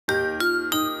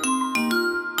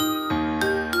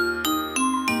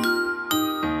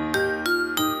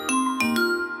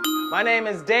My name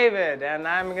is David, and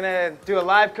I'm going to do a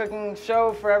live cooking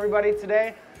show for everybody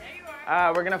today.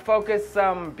 We're going to focus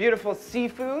some beautiful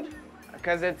seafood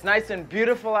because it's nice and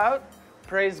beautiful out.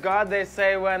 Praise God, they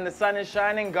say when the sun is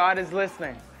shining, God is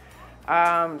listening.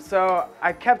 So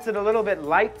I kept it a little bit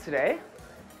light today.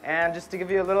 And just to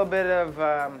give you a little bit of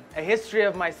a history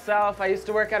of myself, I used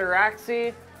to work at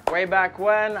Araxi way back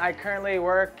when. I currently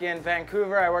work in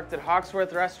Vancouver. I worked at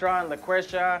Hawksworth Restaurant, La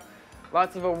Quisha,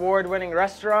 lots of award-winning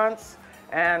restaurants.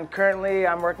 And currently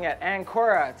I'm working at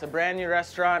Ancora. It's a brand new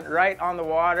restaurant right on the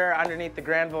water underneath the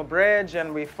Granville Bridge,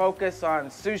 and we focus on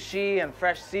sushi and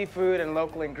fresh seafood and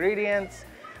local ingredients.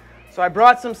 So I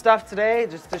brought some stuff today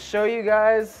just to show you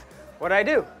guys what I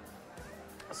do.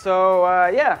 So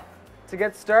yeah. To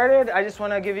get started, I just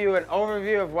want to give you an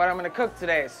overview of what I'm going to cook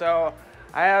today. So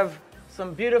I have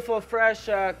some beautiful fresh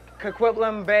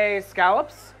Coquitlam Bay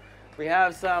scallops. We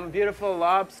have some beautiful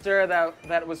lobster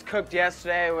that was cooked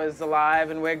yesterday. It was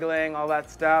alive and wiggling, all that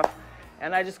stuff.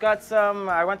 And I just got some,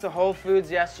 I went to Whole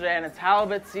Foods yesterday, and it's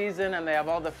halibut season, and they have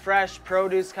all the fresh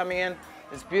produce coming in.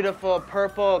 This beautiful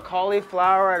purple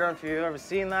cauliflower, I don't know if you've ever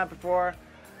seen that before.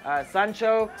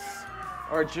 Sunchokes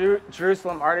or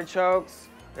Jerusalem artichokes.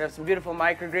 We have some beautiful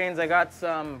microgreens. I got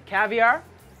some caviar.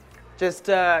 Just,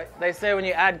 they say when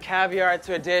you add caviar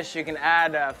to a dish, you can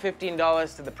add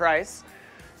 $15 to the price.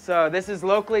 So this is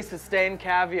locally sustained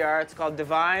caviar. It's called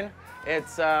Divine.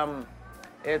 It's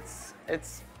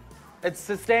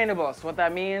sustainable. So what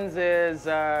that means is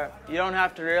you don't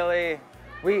have to really,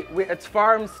 it's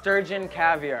farmed sturgeon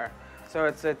caviar. So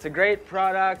it's a great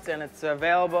product, and it's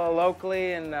available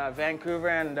locally in Vancouver,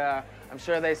 and I'm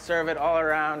sure they serve it all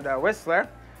around Whistler.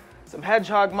 Some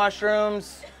hedgehog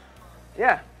mushrooms.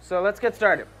 Yeah, so let's get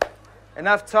started.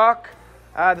 Enough talk.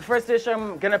 The first dish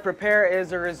I'm going to prepare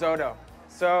is a risotto.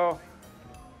 So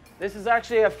this is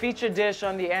actually a featured dish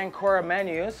on the Ancora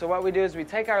menu. So what we do is we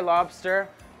take our lobster,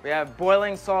 we have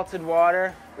boiling salted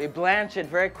water, we blanch it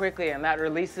very quickly, and that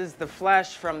releases the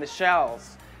flesh from the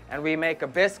shells. And we make a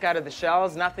bisque out of the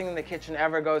shells. Nothing in the kitchen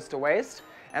ever goes to waste.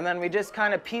 And then we just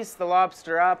kind of piece the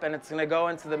lobster up, and it's going to go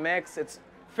into the mix. It's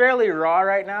fairly raw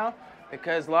right now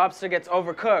because lobster gets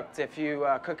overcooked if you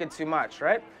cook it too much,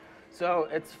 right? So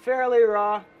it's fairly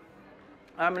raw.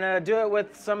 I'm going to do it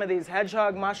with some of these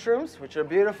hedgehog mushrooms, which are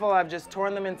beautiful. I've just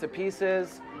torn them into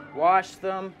pieces, washed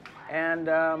them, and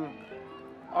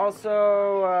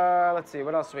also, let's see,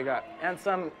 what else do we got? And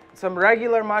some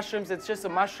regular mushrooms. It's just a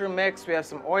mushroom mix. We have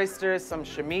some oysters, some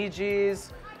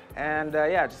shimijis, and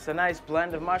yeah, just a nice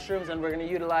blend of mushrooms, and we're going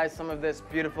to utilize some of this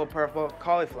beautiful purple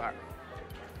cauliflower.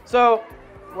 So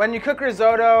when you cook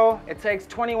risotto, it takes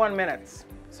 21 minutes.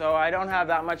 So I don't have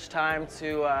that much time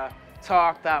to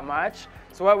talk that much.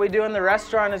 So what we do in the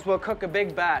restaurant is we'll cook a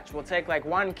big batch. We'll take like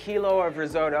 1 kilo of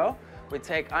risotto. We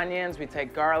take onions, we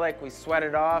take garlic, we sweat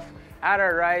it off, add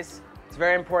our rice. It's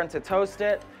very important to toast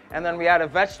it. And then we add a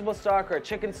vegetable stock or a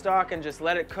chicken stock and just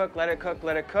let it cook, let it cook,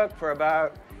 let it cook for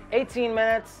about 18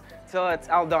 minutes till it's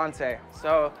al dente.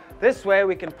 So this way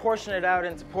we can portion it out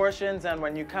into portions, and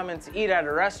when you come in to eat at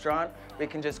a restaurant, we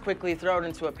can just quickly throw it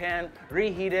into a pan,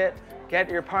 reheat it, get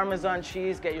your Parmesan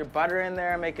cheese, get your butter in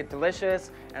there, make it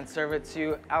delicious, and serve it to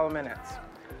you a la minute.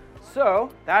 So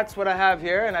that's what I have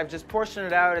here, and I've just portioned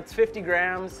it out. It's 50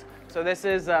 grams, so this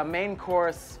is a main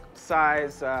course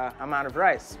size amount of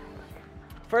rice.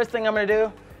 First thing I'm going to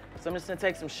do is I'm just going to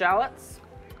take some shallots,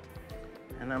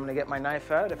 and I'm going to get my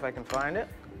knife out if I can find it.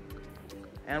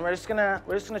 And we're just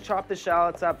gonna chop the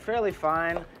shallots up fairly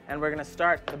fine, and we're gonna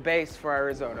start the base for our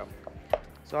risotto.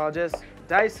 So I'll just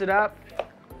dice it up.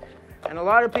 And a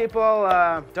lot of people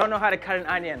don't know how to cut an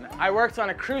onion. I worked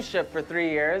on a cruise ship for 3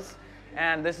 years,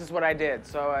 and this is what I did.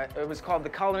 So it was called the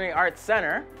Culinary Arts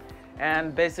Center,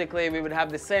 and basically we would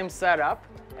have the same setup,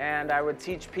 and I would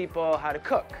teach people how to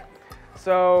cook.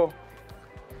 So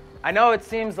I know it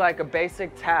seems like a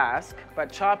basic task,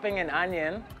 but chopping an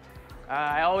onion,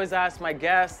 I always ask my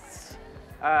guests,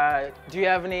 do you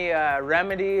have any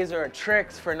remedies or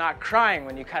tricks for not crying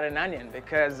when you cut an onion?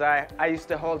 Because I used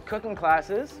to hold cooking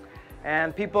classes,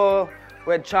 and people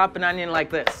would chop an onion like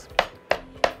this.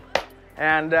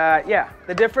 And yeah,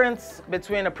 the difference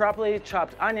between a properly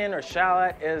chopped onion or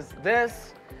shallot is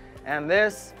this and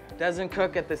this doesn't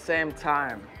cook at the same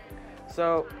time.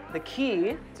 So the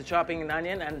key to chopping an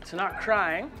onion and to not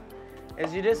crying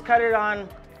is you just cut it on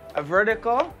a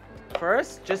vertical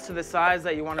first, just to the size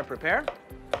that you want to prepare,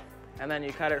 and then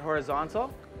you cut it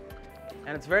horizontal.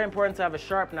 And it's very important to have a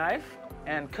sharp knife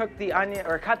and cook the onion,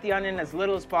 or cut the onion as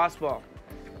little as possible.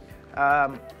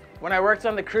 When I worked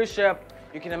on the cruise ship,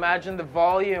 you can imagine the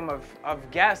volume of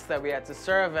guests that we had to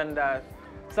serve, and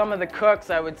some of the cooks,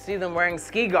 I would see them wearing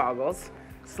ski goggles.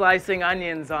 slicing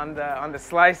onions on the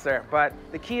slicer, but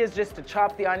the key is just to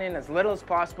chop the onion as little as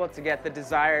possible to get the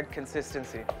desired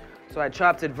consistency. So I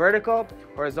chopped it vertical,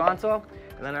 horizontal,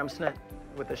 and then I'm just gonna,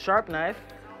 with a sharp knife,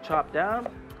 chop down,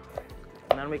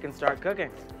 and then we can start cooking.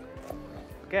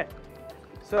 Okay,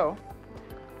 so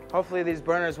hopefully these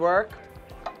burners work.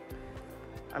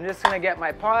 I'm just gonna get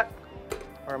my pot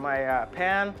or my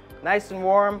pan nice and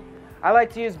warm. I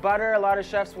like to use butter. A lot of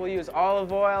chefs will use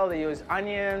olive oil, they use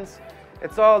onions.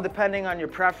 It's all depending on your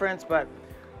preference, but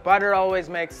butter always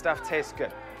makes stuff taste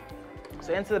good.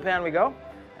 So into the pan we go,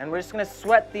 and we're just gonna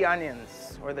sweat the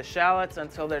onions or the shallots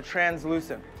until they're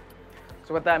translucent.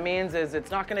 So what that means is it's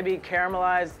not gonna be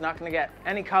caramelized, it's not gonna get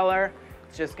any color,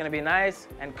 it's just gonna be nice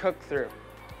and cooked through.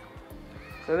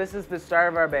 So this is the start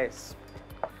of our base.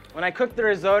 When I cooked the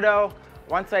risotto,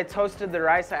 once I toasted the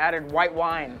rice, I added white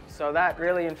wine. So that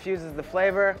really infuses the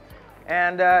flavor.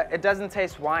 And it doesn't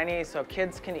taste winey, so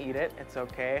kids can eat it. It's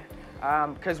okay.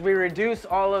 Because we reduce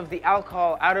all of the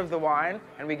alcohol out of the wine,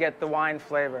 and we get the wine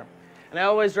flavor. And I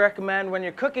always recommend when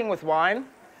you're cooking with wine,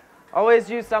 always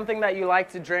use something that you like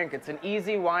to drink. It's an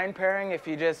easy wine pairing. If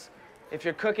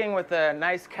you're cooking with a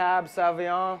nice Cab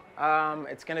Sauvignon,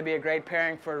 it's going to be a great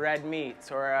pairing for red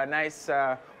meats, or a nice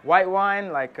white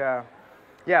wine like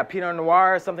Pinot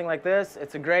Noir or something like this.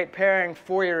 It's a great pairing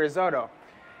for your risotto.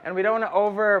 And we don't want to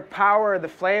overpower the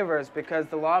flavors because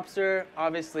the lobster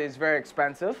obviously is very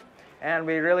expensive, and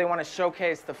we really want to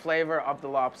showcase the flavor of the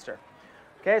lobster.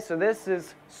 Okay, so this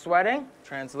is sweating,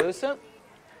 translucent.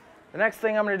 The next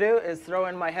thing I'm going to do is throw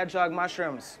in my hedgehog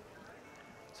mushrooms.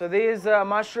 So these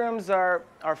mushrooms are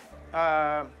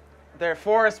they're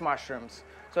forest mushrooms.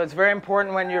 So it's very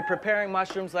important when you're preparing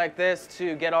mushrooms like this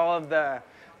to get all of the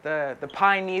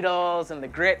pine needles and the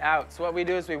grit out. So what we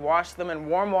do is we wash them in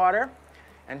warm water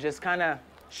and just kind of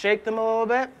shake them a little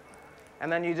bit,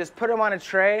 and then you just put them on a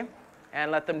tray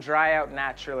and let them dry out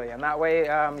naturally, and that way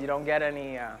you don't get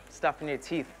any stuff in your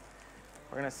teeth.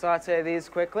 We're going to saute these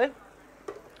quickly,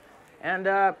 and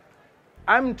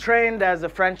I'm trained as a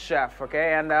French chef,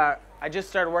 okay, and I just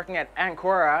started working at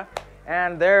Ancora,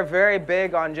 and they're very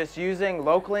big on just using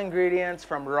local ingredients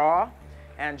from raw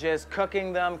and just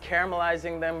cooking them,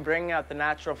 caramelizing them, bringing out the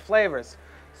natural flavors.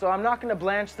 So I'm not going to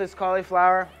blanch this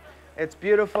cauliflower. It's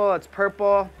beautiful, it's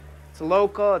purple, it's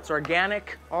local, it's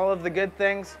organic, all of the good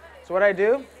things. So what I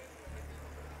do,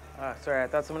 sorry, I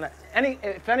thought someone,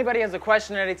 if anybody has a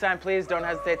question at any time, please don't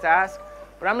hesitate to ask.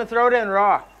 But I'm gonna throw it in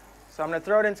raw. So I'm gonna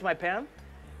throw it into my pan.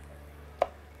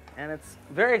 And it's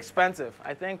very expensive.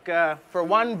 I think for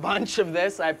one bunch of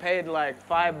this, I paid like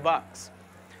 $5.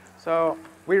 So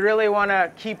we really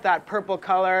wanna keep that purple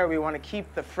color. We wanna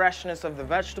keep the freshness of the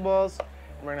vegetables.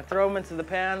 And we're gonna throw them into the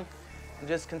pan and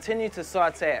just continue to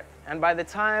saute it. And by the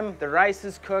time the rice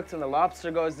is cooked and the lobster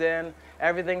goes in,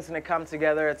 everything's gonna come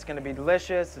together. It's gonna be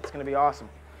delicious. It's gonna be awesome.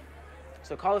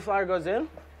 So cauliflower goes in.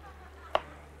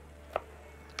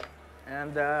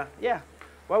 And yeah,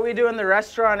 what we do in the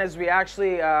restaurant is we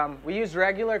actually, we use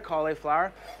regular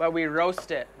cauliflower, but we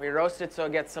roast it. We roast it so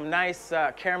it gets some nice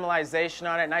caramelization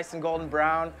on it, nice and golden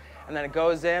brown, and then it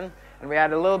goes in. And we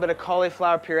add a little bit of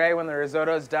cauliflower puree when the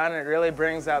risotto is done, and it really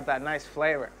brings out that nice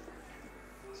flavor.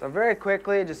 So very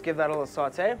quickly, just give that a little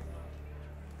saute.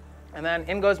 And then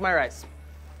in goes my rice.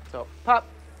 So pop.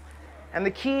 And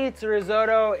the key to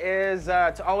risotto is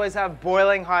to always have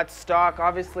boiling hot stock.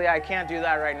 Obviously, I can't do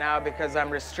that right now because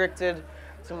I'm restricted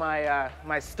to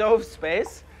my stove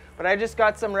space. But I just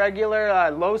got some regular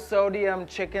low sodium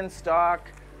chicken stock.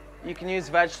 You can use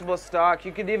vegetable stock.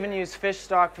 You could even use fish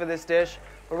stock for this dish.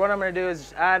 But what I'm going to do is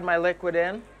just add my liquid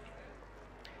in.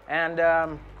 And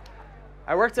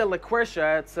I worked at La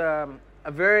Quercia. It's a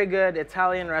very good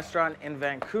Italian restaurant in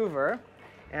Vancouver,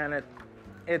 and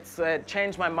it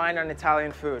changed my mind on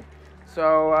Italian food.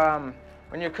 So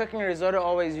when you're cooking risotto,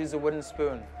 always use a wooden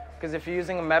spoon, because if you're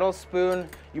using a metal spoon,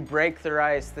 you break the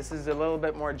rice. This is a little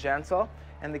bit more gentle,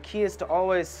 and the key is to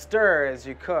always stir as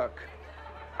you cook.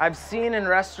 I've seen in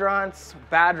restaurants,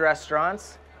 bad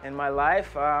restaurants in my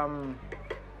life,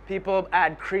 people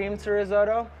add cream to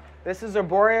risotto. This is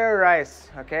arborio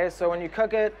rice, okay? So when you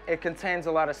cook it, it contains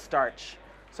a lot of starch.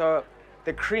 So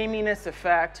the creaminess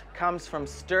effect comes from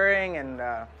stirring and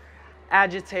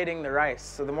agitating the rice.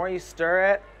 So the more you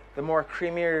stir it, the more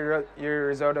creamier your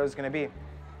risotto is going to be.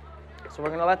 So we're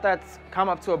going to let that come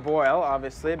up to a boil,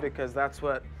 obviously, because that's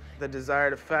what the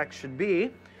desired effect should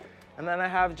be. And then I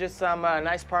have just some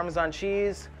nice Parmesan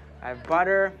cheese. I have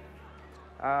butter.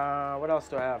 What else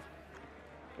do I have?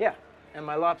 Yeah, and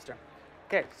my lobster.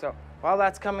 Okay, so while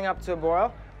that's coming up to a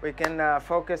boil, we can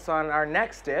focus on our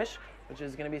next dish, which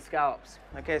is going to be scallops.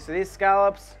 Okay, so these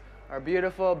scallops are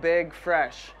beautiful, big,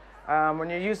 fresh. When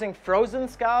you're using frozen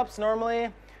scallops, normally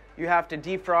you have to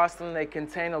defrost them. They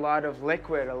contain a lot of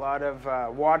liquid, a lot of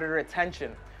water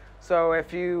retention. So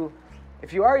if you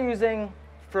are using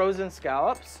frozen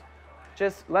scallops,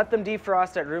 just let them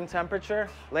defrost at room temperature,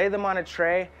 lay them on a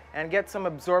tray, and get some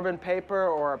absorbent paper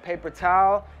or a paper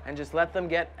towel, and just let them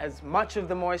get as much of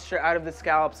the moisture out of the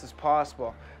scallops as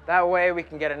possible. That way we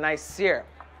can get a nice sear.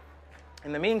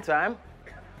 In the meantime,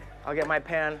 I'll get my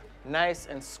pan nice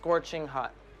and scorching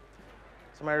hot.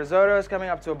 So my risotto is coming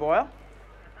up to a boil,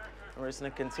 and we're just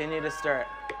going to continue to stir it.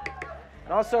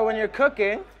 And also when you're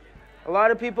cooking, a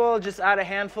lot of people just add a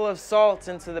handful of salt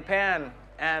into the pan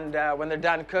and when they're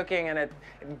done cooking, and it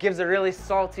gives a really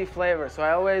salty flavor. So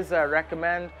I always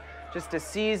recommend just to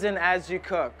season as you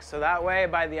cook. So that way,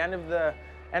 by the end of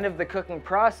the cooking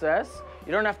process,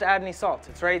 you don't have to add any salt.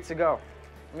 It's ready to go.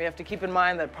 And we have to keep in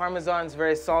mind that Parmesan is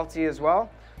very salty as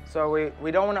well. So we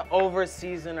don't want to over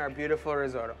season our beautiful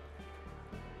risotto.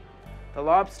 The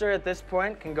lobster at this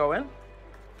point can go in.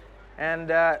 And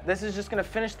this is just going to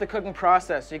finish the cooking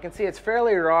process. So you can see it's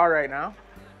fairly raw right now.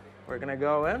 We're going to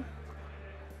go in.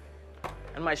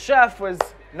 And my chef was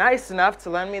nice enough to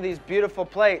lend me these beautiful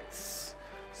plates.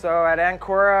 So at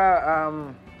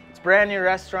Ancora, it's a brand new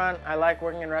restaurant. I like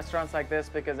working in restaurants like this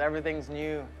because everything's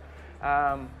new.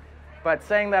 But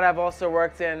saying that, I've also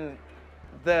worked in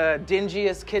the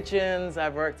dingiest kitchens.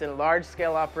 I've worked in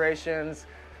large-scale operations.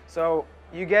 So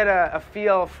you get a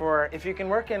feel for if you can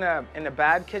work in a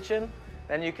bad kitchen,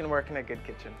 then you can work in a good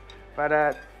kitchen.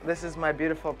 But this is my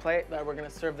beautiful plate that we're going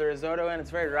to serve the risotto in. It's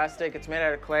very rustic. It's made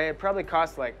out of clay. It probably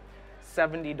cost like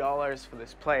 $70 for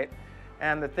this plate.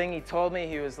 And the thing he told me,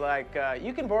 he was like,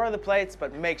 you can borrow the plates,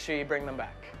 but make sure you bring them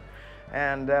back.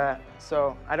 And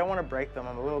so I don't want to break them.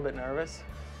 I'm a little bit nervous.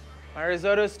 My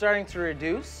risotto is starting to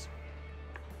reduce.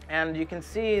 And you can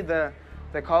see the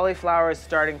cauliflower is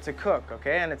starting to cook,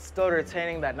 okay? And it's still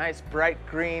retaining that nice bright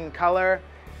green color.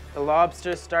 The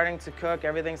lobster is starting to cook.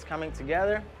 Everything's coming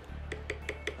together.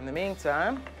 In the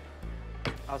meantime,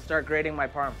 I'll start grating my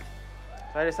parm.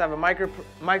 So I just have a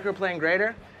microplane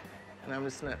grater, and I'm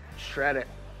just gonna shred it.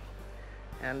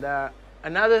 And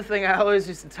another thing I always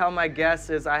used to tell my guests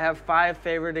is I have 5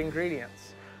 favorite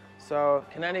ingredients. So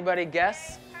can anybody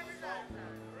guess?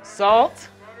 Salt,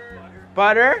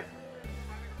 butter,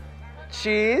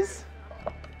 cheese,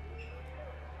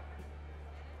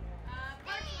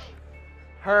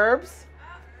 herbs.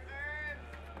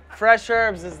 Fresh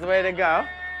herbs is the way to go.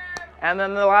 And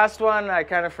then the last one, I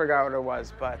kind of forgot what it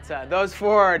was, but those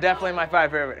 4 are definitely my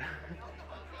 5 favorite.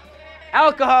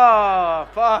 Alcohol!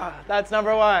 Oh, that's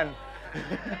number 1.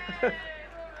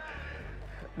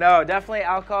 No, definitely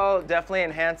alcohol definitely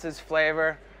enhances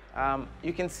flavor.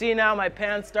 You can see now my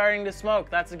pan's starting to smoke.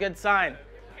 That's a good sign.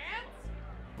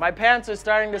 My pants are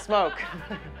starting to smoke.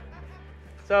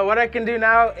 So what I can do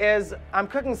now is I'm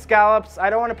cooking scallops. I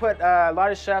don't want to put, a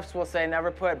lot of chefs will say never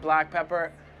put black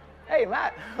pepper. Hey,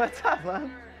 Matt, what's up,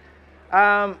 man?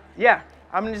 Yeah,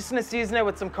 I'm just going to season it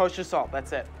with some kosher salt.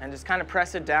 That's it. And just kind of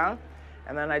press it down.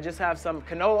 And then I just have some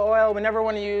canola oil. We never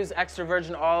want to use extra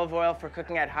virgin olive oil for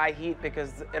cooking at high heat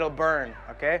because it'll burn,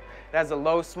 okay? It has a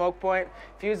low smoke point.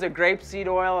 If you use a grapeseed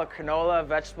oil, a canola,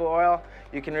 vegetable oil,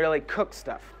 you can really cook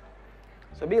stuff.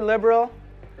 So be liberal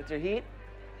with your heat.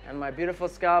 And my beautiful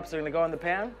scallops are going to go in the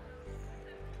pan.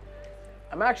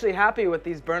 I'm actually happy with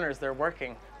these burners. They're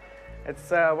working.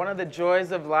 It's one of the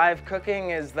joys of live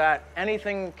cooking is that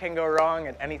anything can go wrong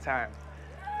at any time.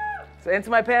 So into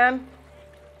my pan.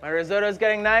 My risotto is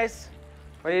getting nice.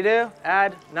 What do?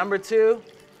 Add number 2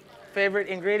 favorite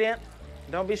ingredient.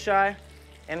 Don't be shy.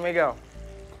 In we go.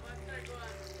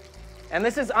 And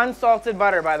this is unsalted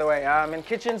butter, by the way. In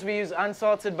kitchens, we use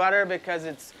unsalted butter because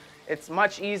it's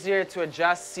much easier to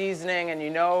adjust seasoning, and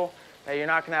you know that you're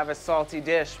not going to have a salty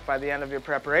dish by the end of your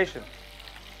preparation.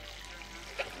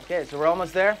 Okay, so we're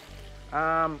almost there.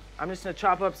 I'm just going to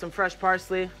chop up some fresh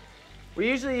parsley. We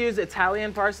usually use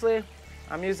Italian parsley.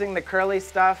 I'm using the curly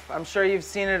stuff. I'm sure you've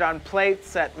seen it on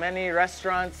plates at many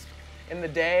restaurants in the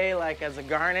day, like as a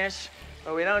garnish,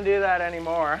 but we don't do that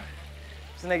anymore.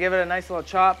 Just going to give it a nice little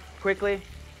chop quickly.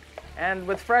 And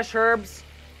with fresh herbs,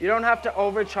 you don't have to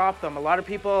over chop them. A lot of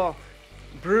people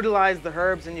brutalize the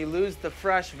herbs and you lose the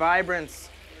fresh vibrance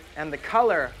and the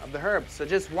color of the herbs. So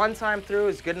just one time through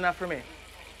is good enough for me.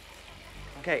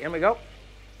 Okay, here we go.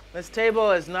 This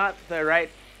table is not the right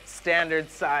standard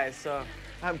size, so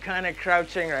I'm kind of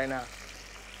crouching right now.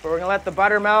 But we're gonna let the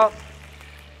butter melt.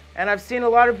 And I've seen a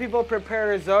lot of people prepare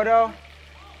risotto.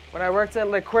 When I worked at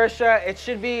La Quercia,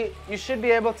 you should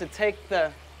be able to take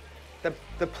the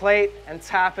plate and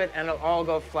tap it and it'll all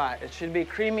go flat. It should be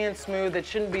creamy and smooth. It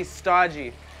shouldn't be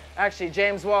stodgy. Actually,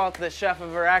 James Walt, the chef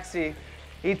of Araxi,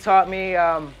 he taught me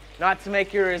not to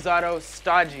make your risotto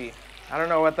stodgy. I don't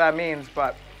know what that means,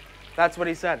 but that's what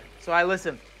he said. So I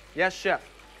listened. Yes, chef.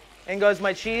 In goes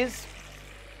my cheese.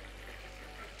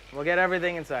 We'll get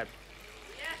everything inside.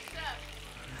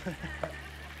 Yes, chef.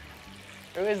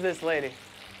 Who is this lady?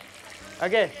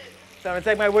 Okay, so I'm gonna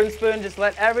take my wooden spoon, just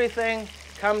let everything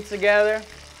come together.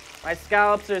 My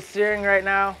scallops are searing right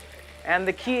now, and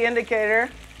the key indicator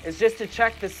is just to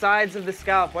check the sides of the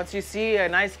scallop. Once you see a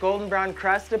nice golden brown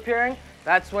crust appearing,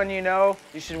 that's when you know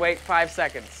you should wait 5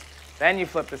 seconds. Then you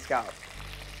flip the scallop.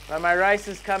 Now my rice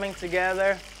is coming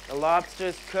together, the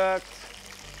lobster's cooked.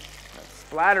 That's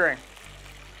splattering.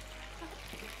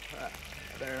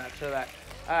 I better not show that.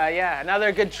 Yeah,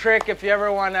 another good trick if you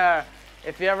ever wanna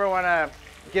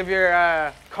give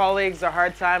your colleagues a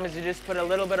hard time is you just put a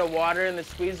little bit of water in the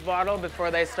squeeze bottle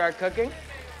before they start cooking,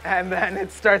 and then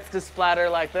it starts to splatter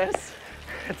like this.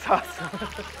 It's awesome.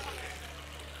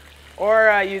 Or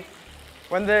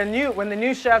when the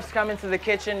new chefs come into the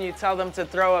kitchen, you tell them to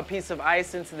throw a piece of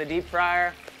ice into the deep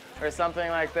fryer or something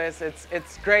like this.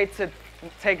 It's great to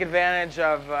take advantage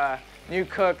of new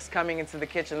cooks coming into the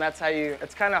kitchen. That's how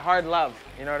it's kind of hard love,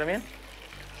 you know what I mean?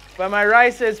 But my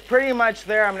rice is pretty much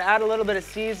there. I'm gonna add a little bit of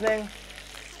seasoning.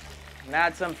 I'm gonna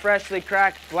add some freshly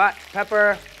cracked black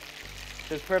pepper,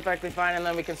 which is perfectly fine, and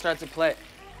then we can start to plate.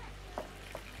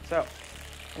 So,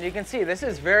 and you can see this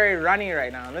is very runny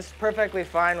right now, and this is perfectly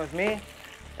fine with me.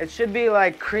 It should be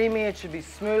like creamy, it should be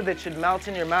smooth, it should melt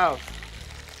in your mouth.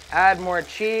 Add more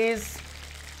cheese.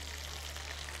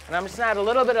 And I'm just gonna add a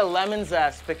little bit of lemon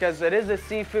zest because it is a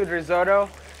seafood risotto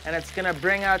and it's gonna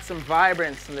bring out some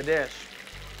vibrance in the dish.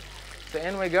 So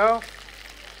in we go.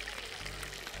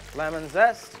 Lemon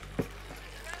zest.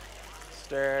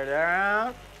 Stir it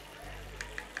around.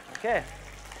 Okay.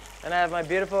 And I have my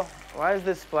beautiful, why is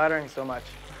this splattering so much?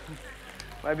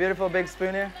 My beautiful big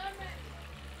spoon here.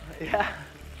 Yeah.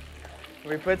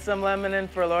 We put some lemon in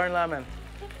for Lauren Lemon.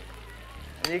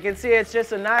 And you can see it's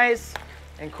just a nice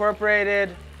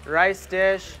incorporated rice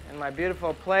dish in my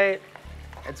beautiful plate.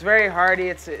 It's very hearty,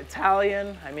 it's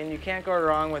Italian. I mean, you can't go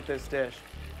wrong with this dish.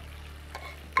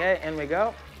 Okay, in we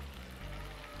go.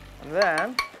 And then,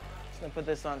 I'm just gonna put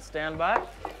this on standby.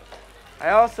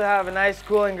 I also have a nice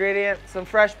cool ingredient, some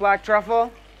fresh black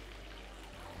truffle.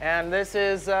 And this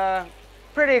is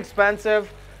pretty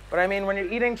expensive, but I mean, when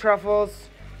you're eating truffles,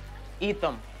 eat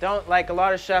them. Don't, like a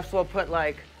lot of chefs will put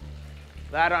like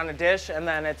that on a dish and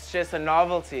then it's just a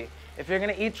novelty. If you're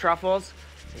gonna eat truffles,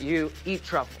 you eat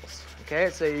truffles, okay?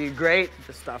 So you grate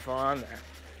the stuff on there,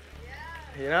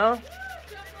 you know?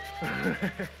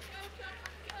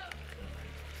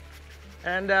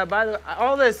 And by the way,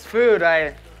 all this food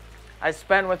I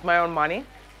spent with my own money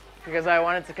because I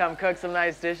wanted to come cook some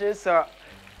nice dishes. So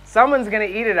someone's gonna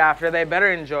eat it after, they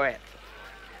better enjoy it.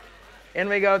 In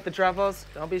we go with the truffles,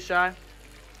 don't be shy.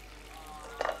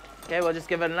 Okay, we'll just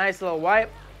give it a nice little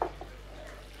wipe.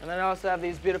 And then I also have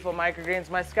these beautiful microgreens.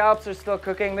 My scallops are still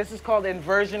cooking. This is called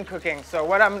inversion cooking. So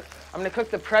what I'm gonna cook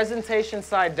the presentation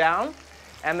side down,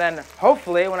 and then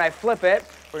hopefully when I flip it,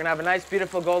 we're gonna have a nice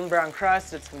beautiful golden brown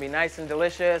crust. It's gonna be nice and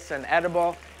delicious and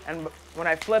edible. And when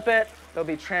I flip it, they'll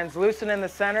be translucent in the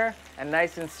center and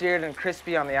nice and seared and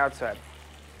crispy on the outside.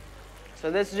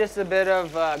 So this is just a bit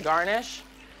of garnish,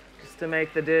 just to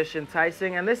make the dish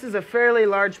enticing. And this is a fairly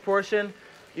large portion.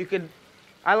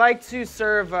 I like to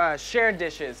serve shared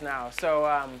dishes now.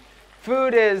 So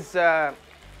food is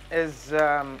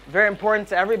very important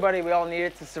to everybody. We all need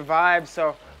it to survive.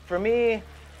 So for me,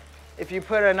 if you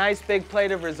put a nice big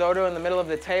plate of risotto in the middle of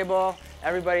the table,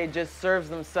 everybody just serves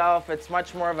themselves. It's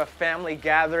much more of a family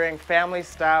gathering, family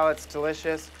style. It's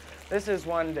delicious. This is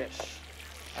one dish.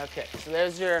 Okay, so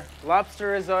there's your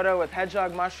lobster risotto with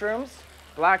hedgehog mushrooms,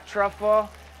 black truffle,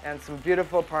 and some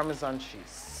beautiful Parmesan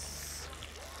cheese.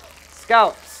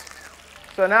 Scallops.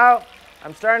 So now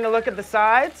I'm starting to look at the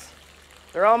sides.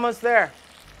 They're almost there.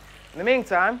 In the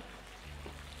meantime,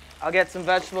 I'll get some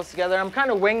vegetables together. I'm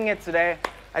kind of winging it today.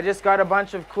 I just got a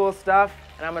bunch of cool stuff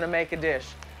and I'm gonna make a dish.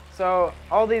 So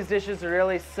all these dishes are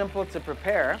really simple to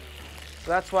prepare.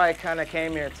 So that's why I kind of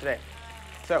came here today.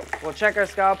 So we'll check our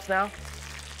scallops now.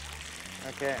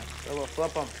 Okay, so we'll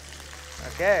flip them.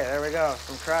 Okay, there we go,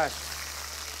 some crust.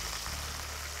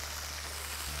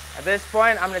 At this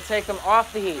point, I'm gonna take them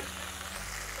off the heat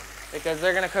because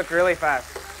they're gonna cook really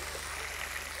fast.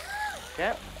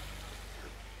 Okay.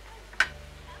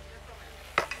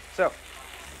 So,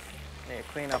 need to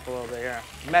clean up a little bit here.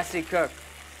 Messy cook.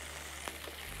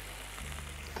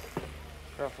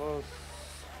 Truffles.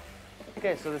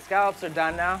 Okay, so the scallops are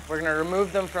done now. We're gonna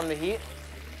remove them from the heat.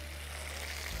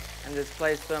 and just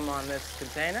place them on this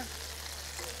container.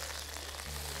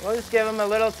 We'll just give them a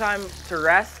little time to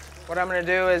rest. What I'm going to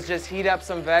do is just heat up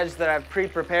some veg that I've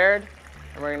pre-prepared,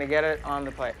 and we're going to get it on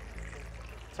the plate.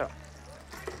 So,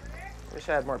 wish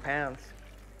I had more pans.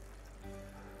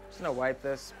 Just going to wipe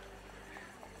this.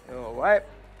 A little wipe.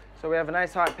 So we have a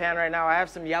nice hot pan right now. I have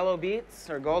some yellow beets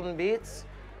or golden beets.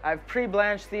 I've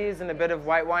pre-blanched these in a bit of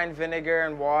white wine vinegar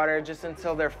and water just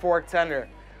until they're fork tender.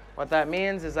 What that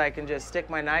means is I can just stick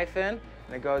my knife in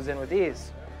and it goes in with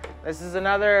ease. This is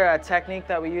another technique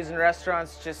that we use in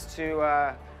restaurants just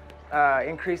to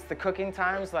increase the cooking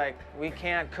times. Like, we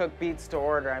can't cook beets to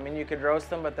order. I mean, you could roast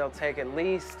them, but they'll take at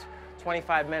least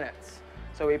 25 minutes.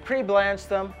 So we pre-blanch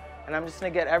them, and I'm just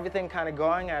gonna get everything kind of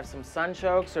going. I have some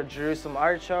sunchokes or Jerusalem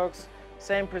artichokes,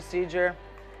 same procedure,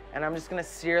 and I'm just gonna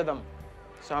sear them.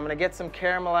 So I'm gonna get some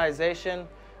caramelization.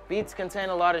 Beets contain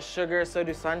a lot of sugar, so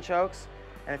do sunchokes.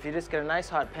 And if you just get a nice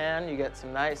hot pan, you get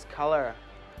some nice color.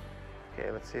 Okay,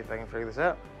 let's see if I can figure this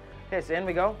out. Okay, so in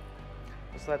we go.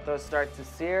 Just let those start to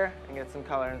sear and get some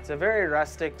color. And it's a very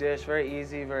rustic dish, very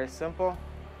easy, very simple.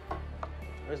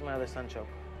 Where's my other sunchoke?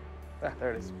 Ah,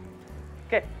 there it is.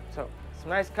 Okay, so some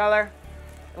nice color.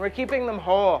 And we're keeping them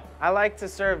whole. I like to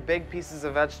serve big pieces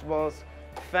of vegetables.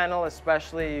 Fennel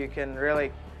especially, you can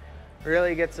really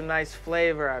get some nice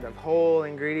flavor out of whole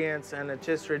ingredients, and it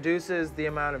just reduces the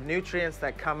amount of nutrients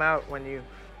that come out when you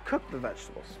cook the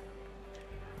vegetables.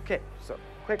 Okay, so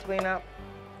quick cleanup.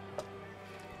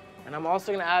 And I'm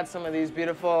also gonna add some of these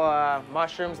beautiful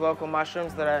mushrooms, local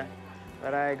mushrooms that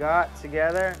I got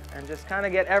together, and just kind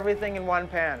of get everything in one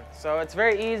pan. So it's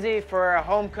very easy for a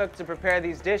home cook to prepare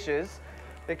these dishes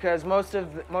because most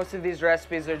of these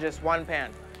recipes are just one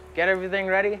pan. Get everything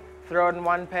ready, throw it in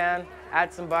one pan,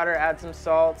 add some butter, add some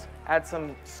salt, add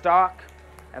some stock,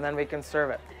 and then we can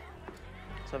serve it.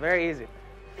 So very easy.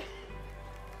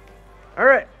 All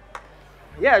right.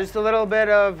 Yeah, just a little bit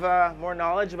of more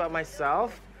knowledge about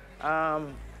myself.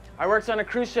 I worked on a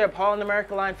cruise ship, Holland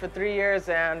America Line, for 3 years,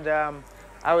 and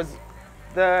I was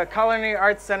the Culinary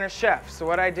Arts Center chef. So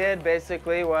what I did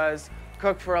basically was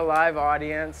cook for a live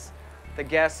audience, the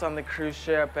guests on the cruise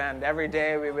ship, and every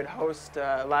day we would host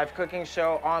a live cooking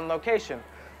show on location.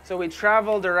 So we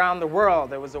traveled around the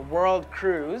world. It was a world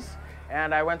cruise,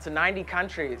 and I went to 90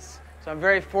 countries. So I'm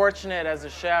very fortunate as a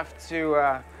chef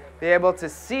to be able to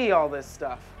see all this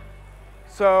stuff.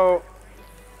 So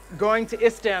going to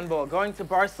Istanbul, going to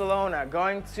Barcelona,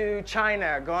 going to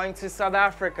China, going to South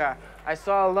Africa, I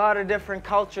saw a lot of different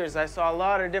cultures. I saw a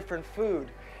lot of different food,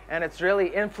 and it's really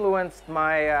influenced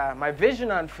my, my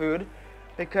vision on food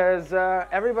because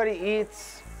everybody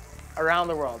eats around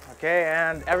the world, okay?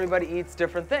 And everybody eats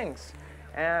different things.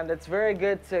 And it's very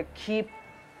good to keep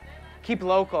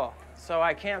local. So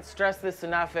I can't stress this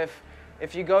enough.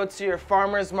 If you go to your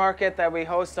farmer's market that we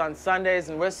host on Sundays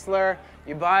in Whistler,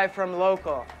 you buy from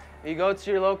local. You go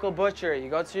to your local butcher, you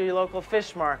go to your local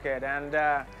fish market, and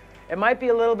it might be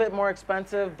a little bit more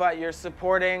expensive, but you're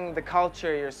supporting the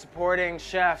culture, you're supporting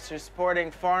chefs, you're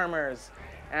supporting farmers,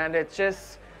 and it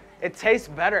tastes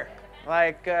better.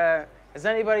 Like, has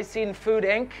anybody seen Food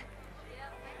Inc?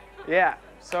 Yeah,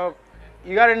 so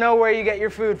you gotta know where you get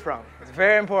your food from. It's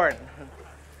very important.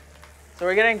 So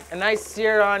we're getting a nice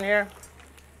sear on here.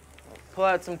 Pull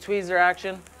out some tweezer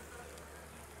action.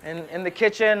 In the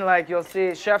kitchen, like you'll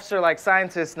see, chefs are like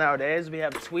scientists nowadays. We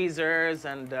have tweezers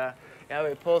and yeah,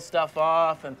 we pull stuff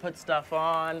off and put stuff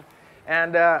on.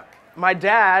 And my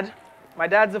dad's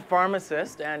a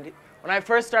pharmacist, and when I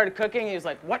first started cooking, he was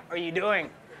like, "What are you doing?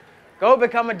 Go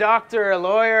become a doctor, a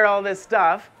lawyer, all this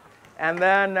stuff." And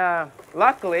then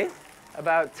luckily,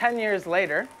 about 10 years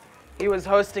later, he was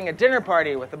hosting a dinner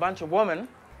party with a bunch of women,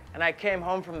 and I came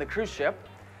home from the cruise ship,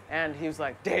 and he was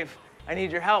like, "Dave, I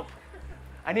need your help.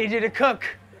 I need you to cook."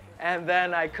 And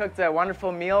then I cooked a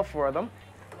wonderful meal for them.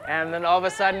 And then all of a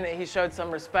sudden, he showed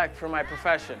some respect for my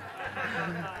profession.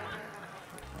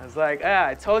 I was like, "Yeah,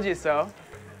 I told you so."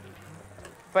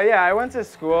 But yeah, I went to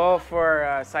school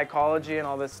for psychology and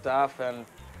all this stuff. And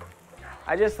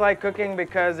I just like cooking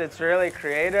because it's really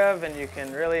creative and you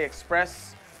can really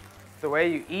express the way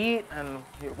you eat and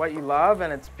what you love.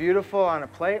 And it's beautiful on a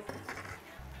plate.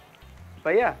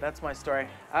 But yeah, that's my story.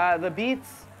 The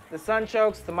beets, the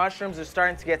sunchokes, the mushrooms are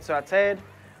starting to get sauteed.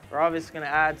 We're obviously going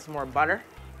to add some more butter.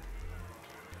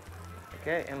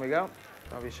 Okay, in we go.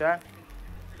 Don't be shy.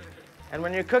 And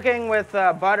when you're cooking with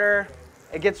butter,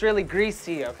 it gets really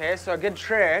greasy, okay? So a good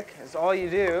trick is all you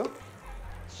do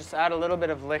is just add a little bit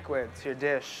of liquid to your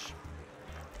dish.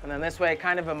 And then this way it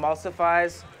kind of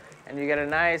emulsifies and you get a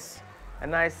nice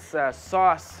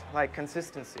sauce-like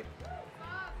consistency.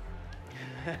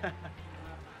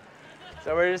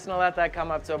 So we're just gonna let that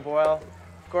come up to a boil.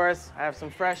 Of course, I have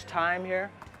some fresh thyme here.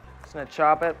 Just gonna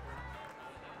chop it.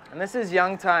 And this is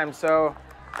young thyme, so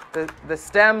the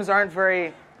stems aren't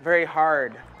very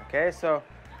hard. Okay, so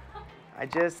I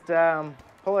just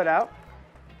pull it out,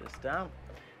 just down,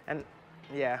 and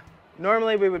yeah.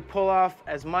 Normally we would pull off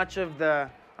as much of the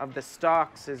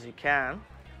stalks as you can,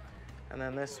 and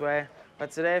then this way. But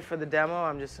today for the demo,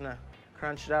 I'm just gonna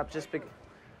crunch it up, just because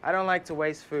I don't like to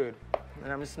waste food.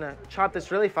 And I'm just gonna chop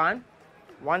this really fine,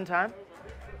 one time,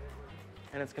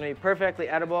 and it's gonna be perfectly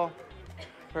edible,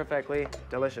 perfectly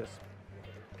delicious.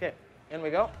 Okay, in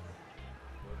we go.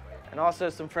 And also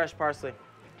some fresh parsley.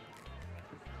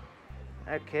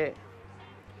 Okay.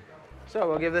 So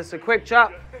we'll give this a quick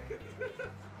chop.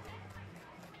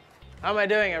 How am I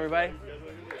doing, everybody?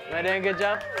 Am I doing a good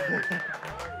job?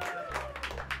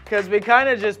 Because we kind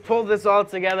of just pulled this all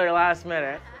together last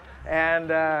minute. And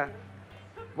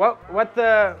what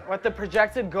the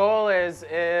projected goal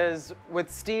is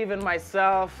with Steve and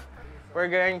myself, we're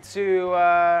going to,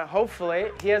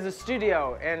 hopefully, he has a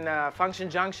studio in Function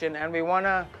Junction, and we want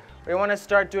to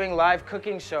start doing live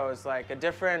cooking shows, like a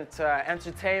different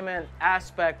entertainment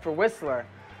aspect for Whistler.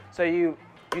 So you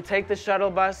take the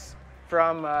shuttle bus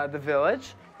from the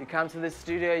village, you come to the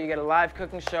studio, you get a live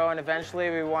cooking show, and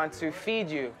eventually we want to feed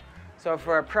you. So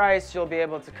for a price, you'll be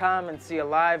able to come and see a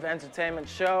live entertainment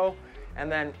show, and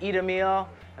then eat a meal,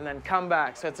 and then come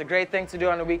back. So it's a great thing to do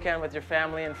on the weekend with your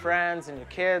family and friends and your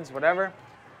kids, whatever.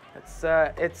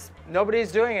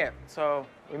 Nobody's doing it, so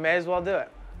we may as well do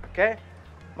it, okay?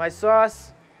 My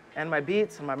sauce and my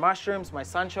beets and my mushrooms, my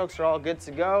sunchokes are all good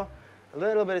to go. A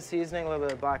little bit of seasoning, a little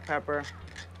bit of black pepper.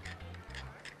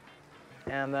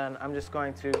 And then I'm just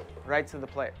going to right to the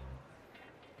plate.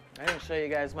 I didn't show you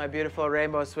guys my beautiful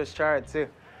rainbow Swiss chard too.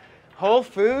 Whole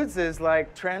Foods is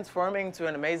like transforming to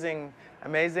an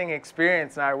amazing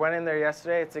experience. Now I went in there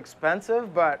yesterday. It's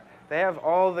expensive, but they have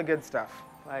all the good stuff.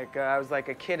 Like I was like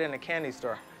a kid in a candy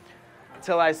store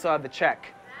until I saw the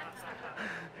check.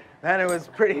 Then it was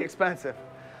pretty expensive.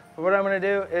 But what I'm going to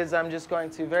do is I'm just going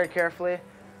to very carefully,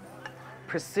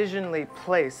 precisionally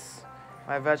place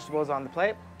my vegetables on the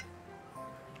plate.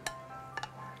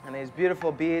 And these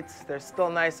beautiful beets, they're still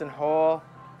nice and whole.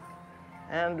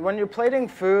 And when you're plating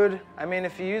food, I mean,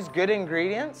 if you use good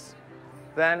ingredients,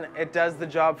 then it does the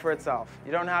job for itself.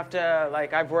 You don't have to,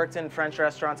 like, I've worked in French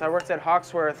restaurants. I worked at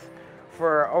Hawksworth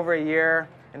for over a year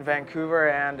in Vancouver,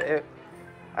 and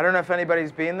I don't know if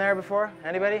anybody's been there before.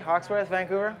 Anybody? Hawksworth,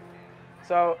 Vancouver?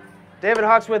 So David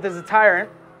Hawksworth is a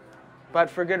tyrant, but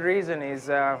for good reason. He's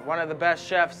one of the best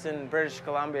chefs in British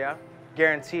Columbia,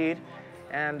 guaranteed.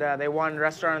 And they won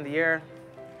Restaurant of the Year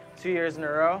 2 years in a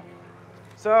row.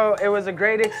 So it was a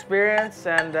great experience,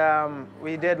 and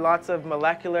we did lots of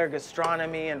molecular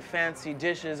gastronomy and fancy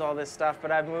dishes, all this stuff,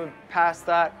 but I've moved past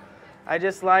that. I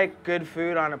just like good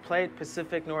food on a plate,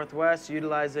 Pacific Northwest,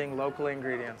 utilizing local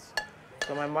ingredients.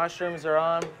 So my mushrooms are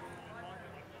on.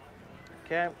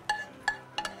 Okay.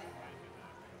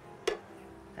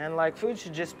 And like, food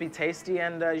should just be tasty,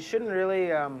 and you shouldn't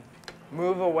really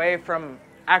move away from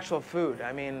actual food.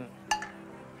 I mean,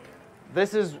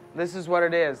 this is what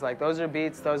it is. Like, those are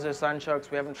beets, those are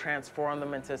sunchokes. We haven't transformed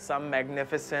them into some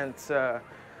magnificent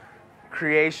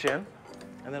creation.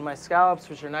 And then my scallops,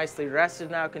 which are nicely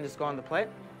rested now, can just go on the plate.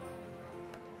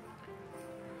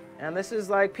 And this is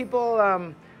like, people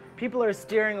are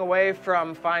steering away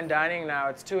from fine dining now.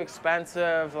 It's too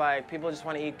expensive. Like, people just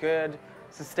want to eat good,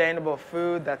 sustainable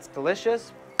food that's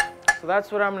delicious. So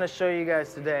that's what I'm going to show you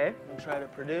guys today and try to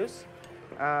produce.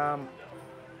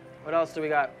 What else do we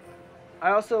got?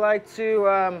 I also like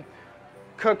to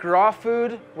cook raw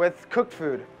food with cooked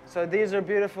food. So these are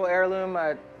beautiful heirloom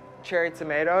cherry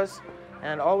tomatoes.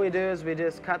 And all we do is we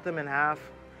just cut them in half.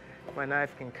 My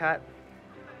knife can cut.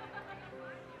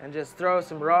 And just throw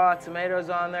some raw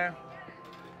tomatoes on there.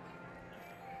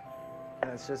 And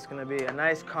it's just going to be a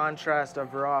nice contrast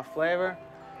of raw flavor.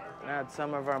 And add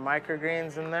some of our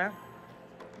microgreens in there.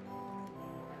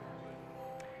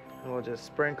 And we'll just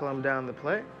sprinkle them down the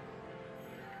plate.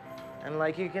 And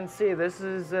like you can see, this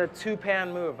is a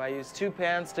two-pan move. I use 2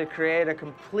 pans to create a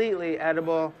completely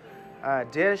edible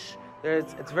dish.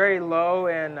 It's very low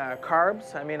in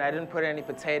carbs. I mean, I didn't put any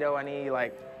potato, any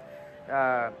like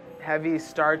heavy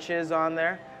starches on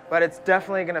there, but it's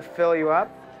definitely gonna fill you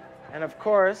up. And of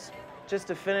course, just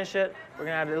to finish it, we're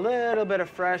gonna add a little bit of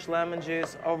fresh lemon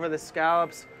juice over the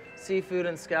scallops. Seafood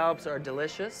and scallops are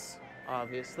delicious,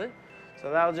 obviously.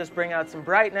 So that'll just bring out some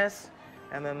brightness,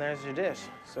 and then there's your dish.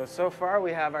 So far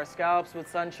we have our scallops with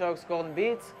sunchokes, golden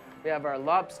beets. We have our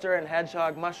lobster and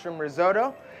hedgehog mushroom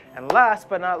risotto. And last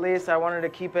but not least, I wanted to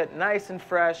keep it nice and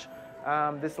fresh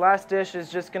This last dish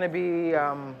is just going to be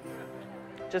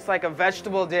just like a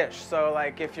vegetable dish. So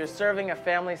like if you're serving a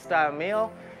family style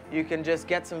meal, you can just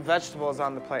get some vegetables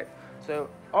on the plate. So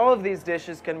all of these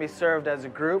dishes can be served as a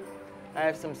group. I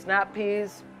have some snap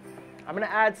peas. I'm going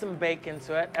to add some bacon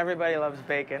to it. Everybody loves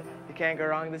bacon. You can't go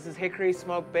wrong. This is hickory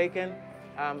smoked bacon.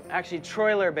 Actually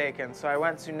Troiler bacon. So I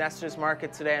went to Nestor's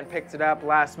Market today and picked it up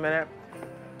last minute.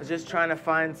 I was just trying to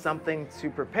find something to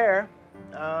prepare.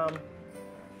 I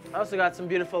also got some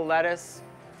beautiful lettuce,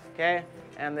 okay,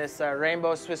 and this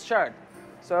rainbow Swiss chard.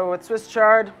 So with Swiss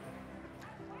chard,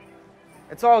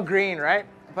 it's all green, right?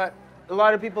 But a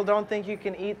lot of people don't think you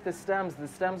can eat the stems. The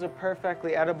stems are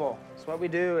perfectly edible. So what we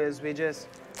do is we just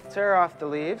tear off the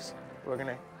leaves. We're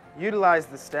going to utilize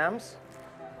the stems,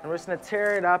 and we're just going to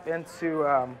tear it up into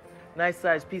nice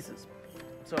sized pieces.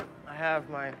 So I have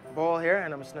my bowl here,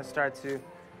 and I'm just going to start to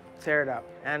tear it up.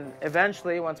 And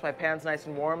eventually, once my pan's nice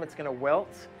and warm, it's going to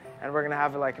wilt, and we're going to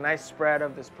have like a nice spread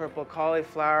of this purple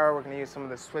cauliflower. We're going to use some of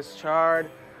the Swiss chard.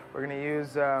 We're going to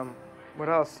use, what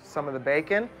else? Some of the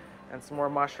bacon and some more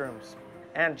mushrooms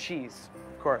and cheese,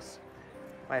 of course,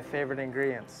 my favorite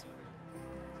ingredients.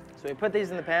 So we put these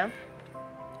in the pan,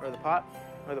 or the pot,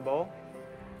 or the bowl.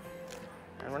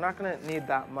 And we're not going to need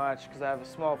that much because I have a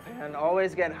small pan.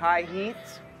 Always get high heat.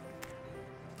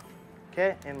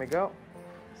 Okay, in we go.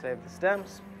 Save the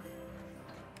stems.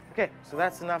 Okay, so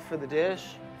that's enough for the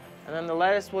dish. And then the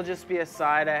lettuce will just be a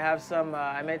side. I have some,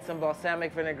 I made some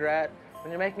balsamic vinaigrette.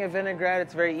 When you're making a vinaigrette,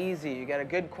 it's very easy. You get a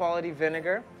good quality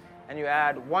vinegar, and you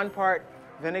add 1 part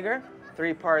vinegar,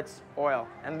 3 parts oil.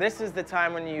 And this is the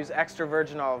time when you use extra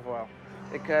virgin olive oil,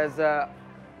 because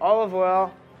olive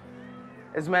oil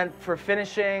is meant for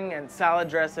finishing and salad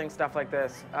dressing, stuff like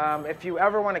this. If you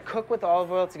ever want to cook with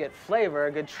olive oil to get flavor,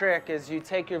 a good trick is you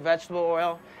take your vegetable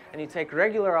oil and you take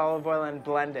regular olive oil and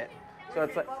blend it. So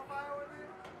it's like,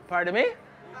 pardon me?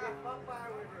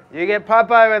 You get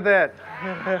Popeye with it.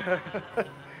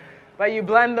 But you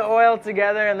blend the oil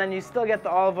together, and then you still get the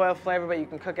olive oil flavor, but you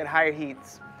can cook at higher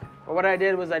heats. But what I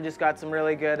did was I just got some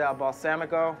really good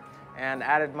balsamico and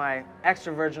added my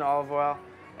extra virgin olive oil.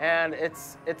 And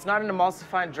it's not an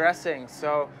emulsifying dressing,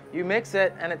 so you mix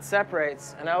it and it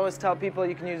separates. And I always tell people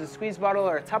you can use a squeeze bottle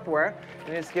or a Tupperware, and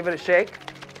you just give it a shake,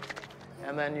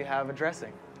 and then you have a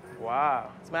dressing.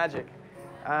 Wow, it's magic.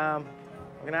 I'm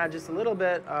gonna add just a little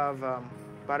bit of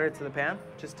butter to the pan,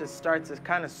 just to start to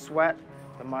kind of sweat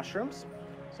the mushrooms.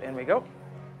 So in we go.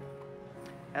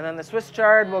 And then the Swiss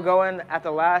chard will go in at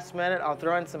the last minute. I'll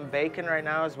throw in some bacon right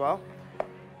now as well.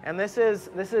 And this is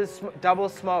double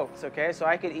smoked, okay? So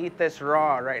I could eat this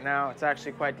raw right now. It's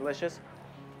actually quite delicious.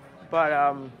 But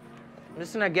I'm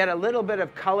just gonna get a little bit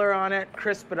of color on it,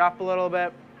 crisp it up a little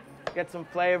bit, get some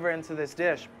flavor into this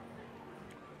dish.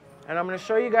 And I'm gonna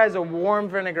show you guys a warm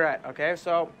vinaigrette, okay?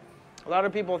 So a lot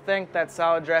of people think that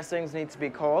salad dressings need to be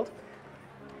cold,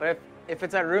 but if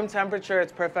it's at room temperature,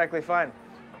 it's perfectly fine.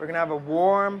 We're gonna have a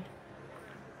warm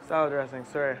salad dressing.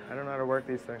 Sorry, I don't know how to work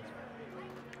these things.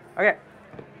 Okay.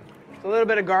 So a little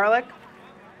bit of garlic.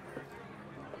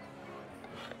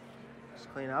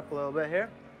 Just clean up a little bit here.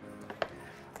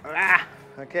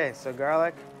 Okay, so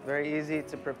garlic, very easy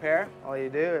to prepare. All you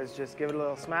do is just give it a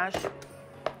little smash,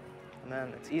 and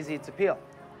then it's easy to peel.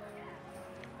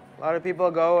 A lot of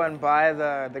people go and buy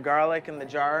the garlic in the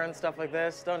jar and stuff like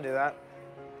this. Don't do that.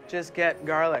 Just get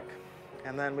garlic,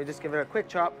 and then we just give it a quick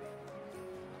chop,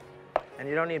 and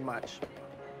you don't need much.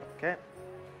 Okay,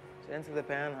 so into the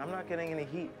pan. I'm not getting any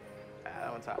heat.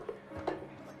 That one's hot.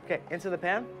 Okay, into the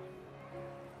pan.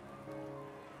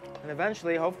 And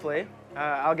eventually, hopefully,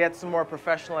 I'll get some more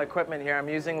professional equipment here. I'm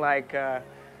using like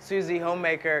Suzy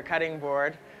Homemaker cutting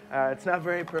board. It's not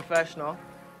very professional,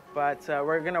 but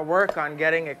we're gonna work on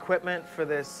getting equipment for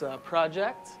this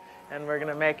project, and we're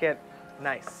gonna make it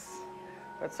nice.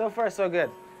 But so far, so good.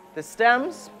 The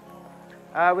stems,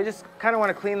 we just kind of want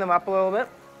to clean them up a little bit,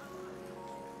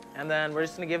 and then we're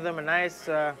just gonna give them a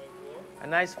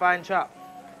nice fine chop.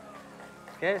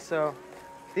 Okay, so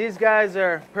these guys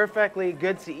are perfectly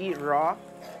good to eat raw.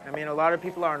 I mean, a lot of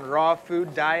people are on raw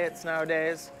food diets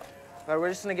nowadays, but we're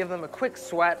just gonna give them a quick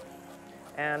sweat,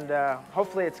 and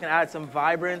hopefully it's gonna add some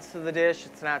vibrance to the dish.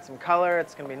 It's gonna add some color.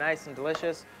 It's gonna be nice and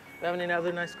delicious. Do you have any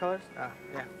other nice colors?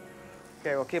 Yeah.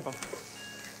 Okay, we'll keep them.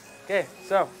 Okay,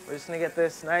 so we're just gonna get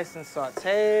this nice and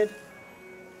sauteed.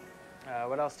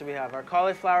 What else do we have? Our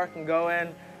cauliflower can go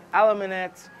in a la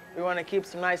minute. We want to keep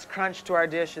some nice crunch to our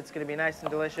dish. It's going to be nice and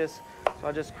delicious. So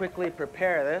I'll just quickly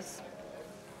prepare this.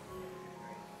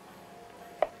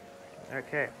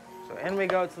 Okay, so in we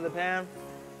go to the pan.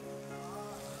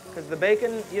 because the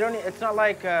bacon, you don't need, it's not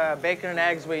like bacon and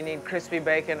eggs where you need crispy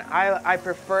bacon. I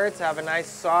prefer to have a nice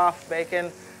soft bacon.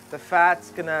 The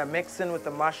fat's gonna mix in with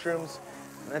the mushrooms.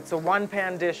 And it's a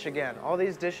one-pan dish again. All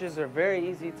these dishes are very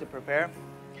easy to prepare,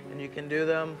 and you can do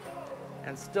them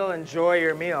and still enjoy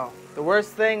your meal. The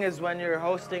worst thing is when you're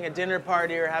hosting a dinner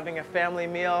party or having a family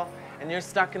meal and you're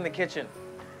stuck in the kitchen.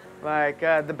 Like,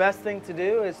 the best thing to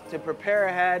do is to prepare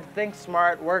ahead, think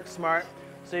smart, work smart,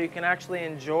 so you can actually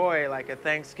enjoy like a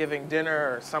Thanksgiving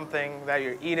dinner or something that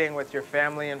you're eating with your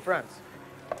family and friends.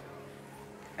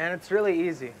 And it's really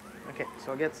easy. Okay,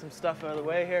 so I'll get some stuff out of the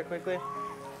way here quickly.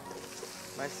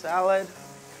 My salad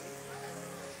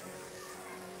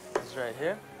is right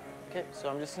here. Okay, so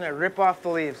I'm just gonna rip off the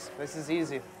leaves. This is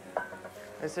easy.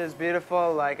 This is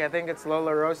beautiful, like I think it's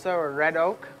Lola Rosa or red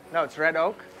oak. No, it's red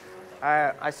oak.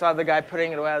 I saw the guy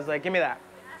putting it away, I was like, give me that.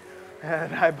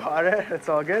 And I bought it, it's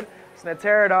all good. Just gonna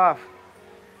tear it off,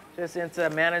 just into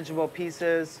manageable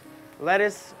pieces.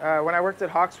 Lettuce, when I worked at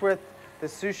Hawksworth, the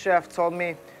sous chef told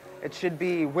me it should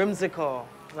be whimsical.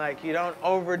 Like, you don't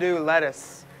overdo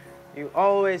lettuce. You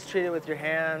always treat it with your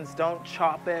hands, don't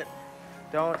chop it.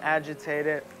 Don't agitate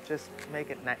it, just make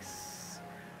it nice.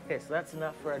 Okay, so that's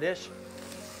enough for our dish.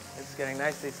 It's getting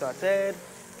nicely sauteed.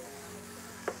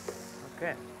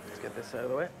 Okay, let's get this out of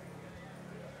the way.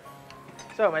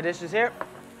 So my dish is here.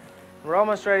 We're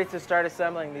almost ready to start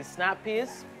assembling these snap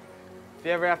peas. If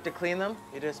you ever have to clean them,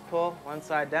 you just pull one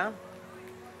side down,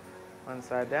 and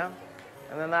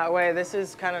then that way, this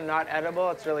is kind of not edible.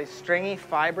 It's really stringy,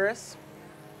 fibrous.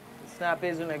 The snap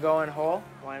peas are gonna go in whole,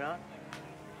 why not?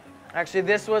 Actually,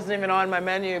 this wasn't even on my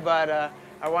menu, but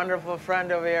our wonderful friend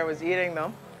over here was eating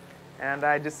them, and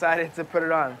I decided to put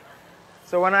it on.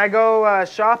 So when I go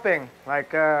shopping,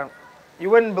 like, you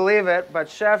wouldn't believe it, but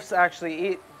chefs actually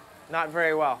eat not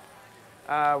very well.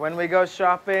 When we go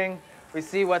shopping, we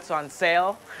see what's on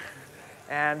sale,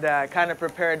 and kind of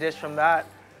prepare a dish from that.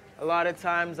 A lot of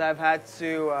times I've had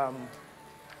to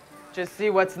just see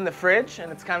what's in the fridge,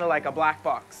 and it's kind of like a black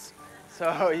box.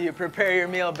 So you prepare your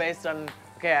meal based on,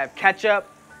 okay, I have ketchup,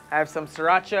 I have some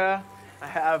sriracha, I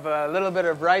have a little bit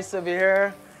of rice over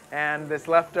here, and this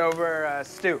leftover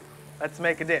stew. Let's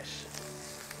make a dish.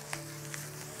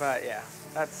 But yeah,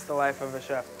 that's the life of a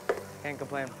chef. Can't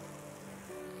complain.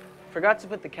 Forgot to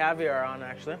put the caviar on,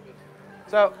 actually.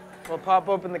 So we'll pop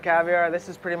open the caviar. This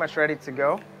is pretty much ready to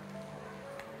go.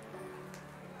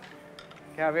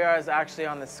 Caviar is actually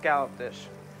on the scallop dish.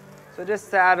 So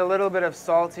just to add a little bit of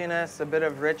saltiness, a bit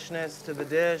of richness to the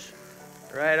dish,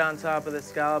 right on top of the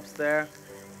scallops there,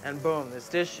 and boom, this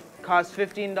dish cost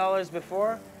 $15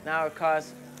 before, now it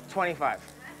costs $25.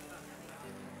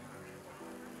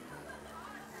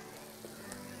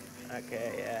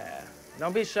 Okay, yeah.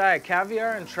 Don't be shy.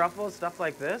 Caviar and truffles, stuff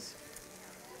like this,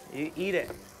 you eat it.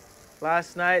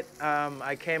 Last night,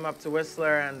 I came up to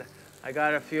Whistler and I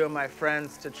got a few of my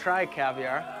friends to try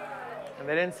caviar, and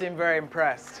they didn't seem very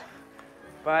impressed.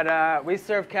 But we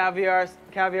serve caviar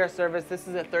service. This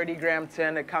is a 30-gram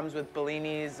tin. It comes with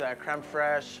bellinis, creme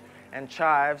fraiche, and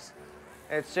chives.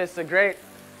 It's just a great,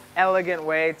 elegant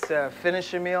way to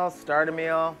finish a meal, start a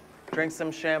meal, drink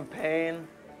some champagne,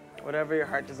 whatever your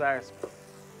heart desires.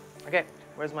 Okay,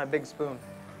 where's my big spoon?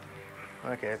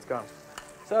 Okay, it's gone.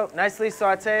 So nicely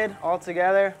sauteed all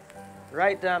together,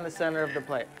 right down the center of the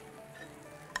plate.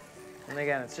 And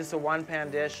again, it's just a one-pan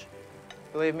dish.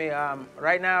 Believe me,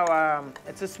 right now,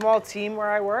 it's a small team where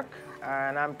I work,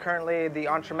 and I'm currently the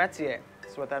entremetier.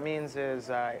 So what that means is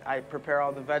I prepare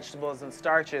all the vegetables and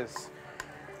starches.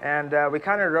 And we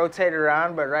kind of rotate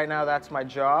around, but right now that's my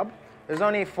job. There's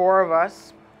only 4 of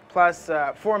us, plus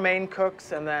 4 main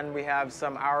cooks, and then we have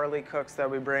some hourly cooks that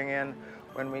we bring in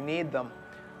when we need them.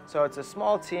 So it's a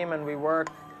small team, and we work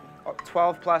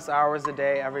 12 plus hours a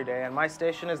day, every day, and my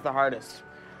station is the hardest.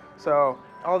 So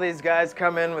all these guys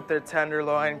come in with their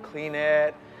tenderloin, clean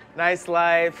it, nice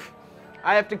life.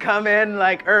 I have to come in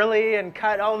like early and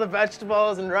cut all the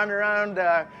vegetables and run around,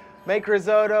 make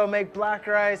risotto, make black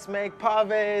rice, make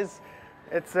paves.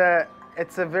 It's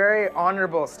a very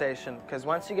honorable station, because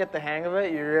once you get the hang of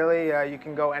it, you really, you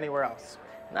can go anywhere else.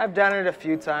 And I've done it a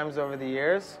few times over the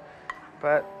years,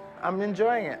 but I'm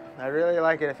enjoying it. I really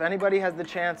like it. If anybody has the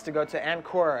chance to go to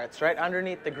Ancora, it's right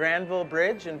underneath the Granville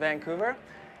Bridge in Vancouver.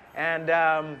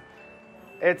 And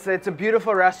it's a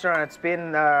beautiful restaurant. It's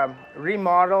been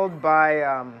remodeled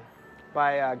by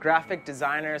graphic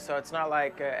designers, so it's not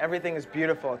like everything is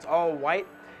beautiful. It's all white,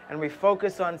 and we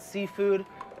focus on seafood.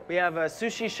 We have a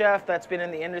sushi chef that's been in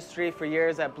the industry for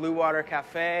years at Blue Water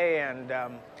Cafe, and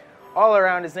all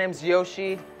around. His name's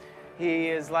Yoshi. He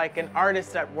is like an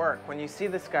artist at work. When you see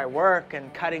this guy work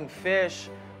and cutting fish,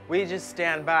 we just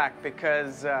stand back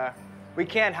because we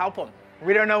can't help him.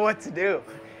 We don't know what to do.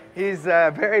 He's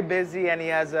very busy, and he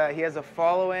has a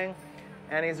following,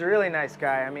 and he's a really nice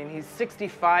guy. I mean, he's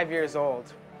 65 years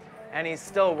old, and he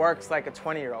still works like a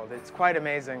 20-year-old. It's quite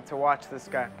amazing to watch this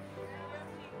guy.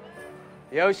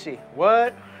 Yoshi,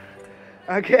 what?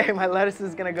 Okay, my lettuce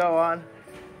is gonna go on.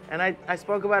 And I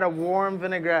spoke about a warm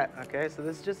vinaigrette, okay? So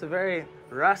this is just a very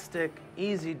rustic,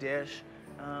 easy dish.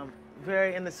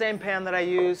 Very in the same pan that I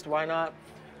used, why not?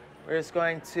 We're just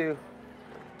going to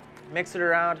mix it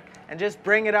around and just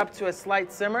bring it up to a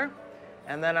slight simmer.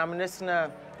 And then I'm just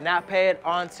gonna nappe it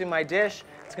onto my dish.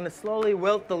 It's gonna slowly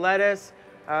wilt the lettuce.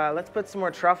 Let's put some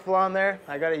more truffle on there.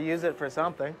 I gotta use it for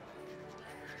something.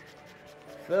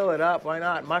 Fill it up, why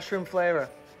not? Mushroom flavor.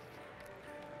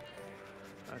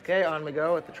 Okay, on we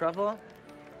go with the truffle.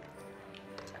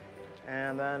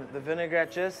 And then the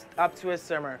vinaigrette just up to a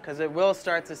simmer, because it will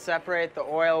start to separate. The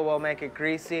oil will make it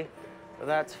greasy, so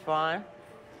that's fine.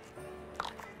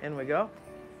 In we go.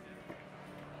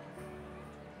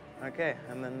 Okay,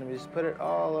 and then we just put it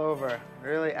all over.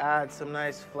 Really add some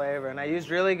nice flavor. And I used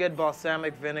really good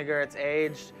balsamic vinegar. It's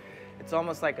aged. It's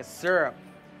almost like a syrup.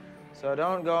 So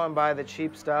don't go and buy the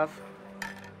cheap stuff.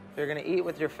 If you're gonna eat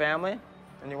with your family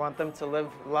and you want them to live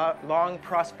long,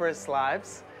 prosperous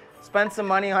lives, spend some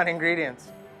money on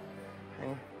ingredients.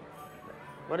 And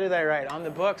what did I write? On the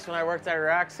books when I worked at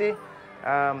Araxi,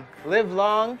 live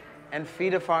long and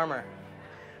feed a farmer.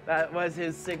 That was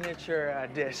his signature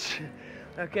dish.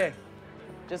 Okay,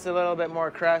 just a little bit more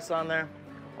cress on there.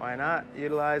 Why not?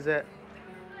 Utilize it.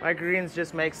 Microgreens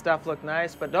just make stuff look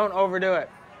nice, but don't overdo it.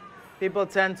 People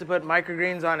tend to put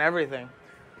microgreens on everything,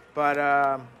 but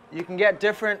you can get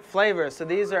different flavors. So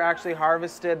these are actually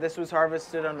harvested. This was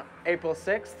harvested on April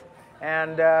 6th,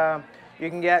 and you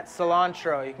can get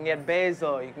cilantro, you can get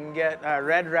basil, you can get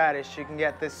red radish, you can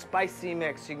get this spicy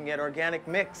mix, you can get organic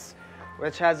mix,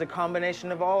 which has a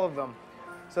combination of all of them.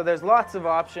 So there's lots of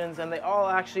options, and they all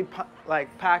actually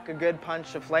pack a good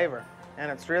punch of flavor,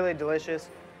 and it's really delicious.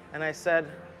 And I said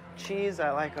cheese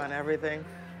I like on everything.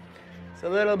 It's a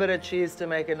little bit of cheese to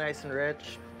make it nice and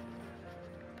rich.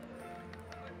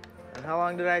 And how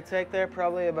long did I take there?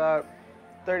 Probably about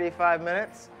 35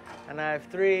 minutes. And I have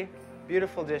 3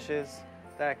 beautiful dishes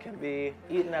that can be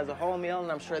eaten as a whole meal,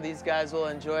 and I'm sure these guys will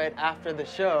enjoy it after the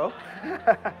show.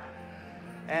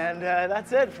 And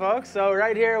that's it, folks. So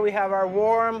right here we have our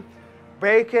warm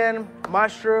bacon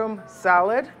mushroom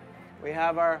salad. We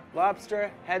have our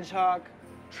lobster, hedgehog,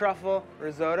 truffle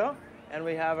risotto. And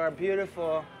we have our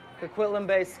beautiful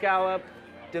Coquitlam-based scallop,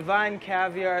 divine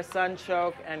caviar,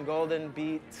 sunchoke, and golden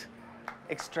beet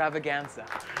extravaganza.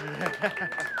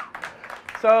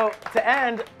 So to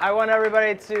end, I want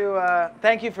everybody to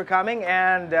thank you for coming.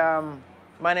 And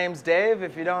my name's Dave,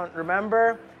 if you don't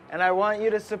remember. And I want you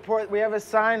to support, we have a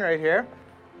sign right here.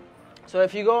 So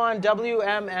if you go on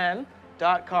WMN.com,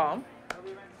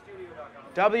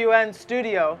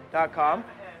 WNstudio.com,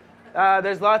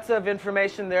 there's lots of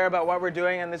information there about what we're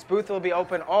doing, and this booth will be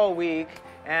open all week.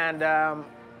 And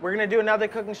we're gonna do another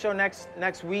cooking show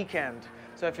next weekend.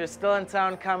 So if you're still in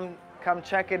town, come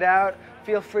check it out.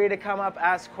 Feel free to come up,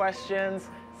 ask questions,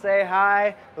 say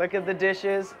hi, look at the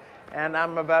dishes, and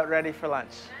I'm about ready for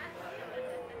lunch.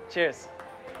 Cheers.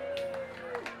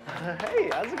 Hey,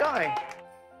 how's it going?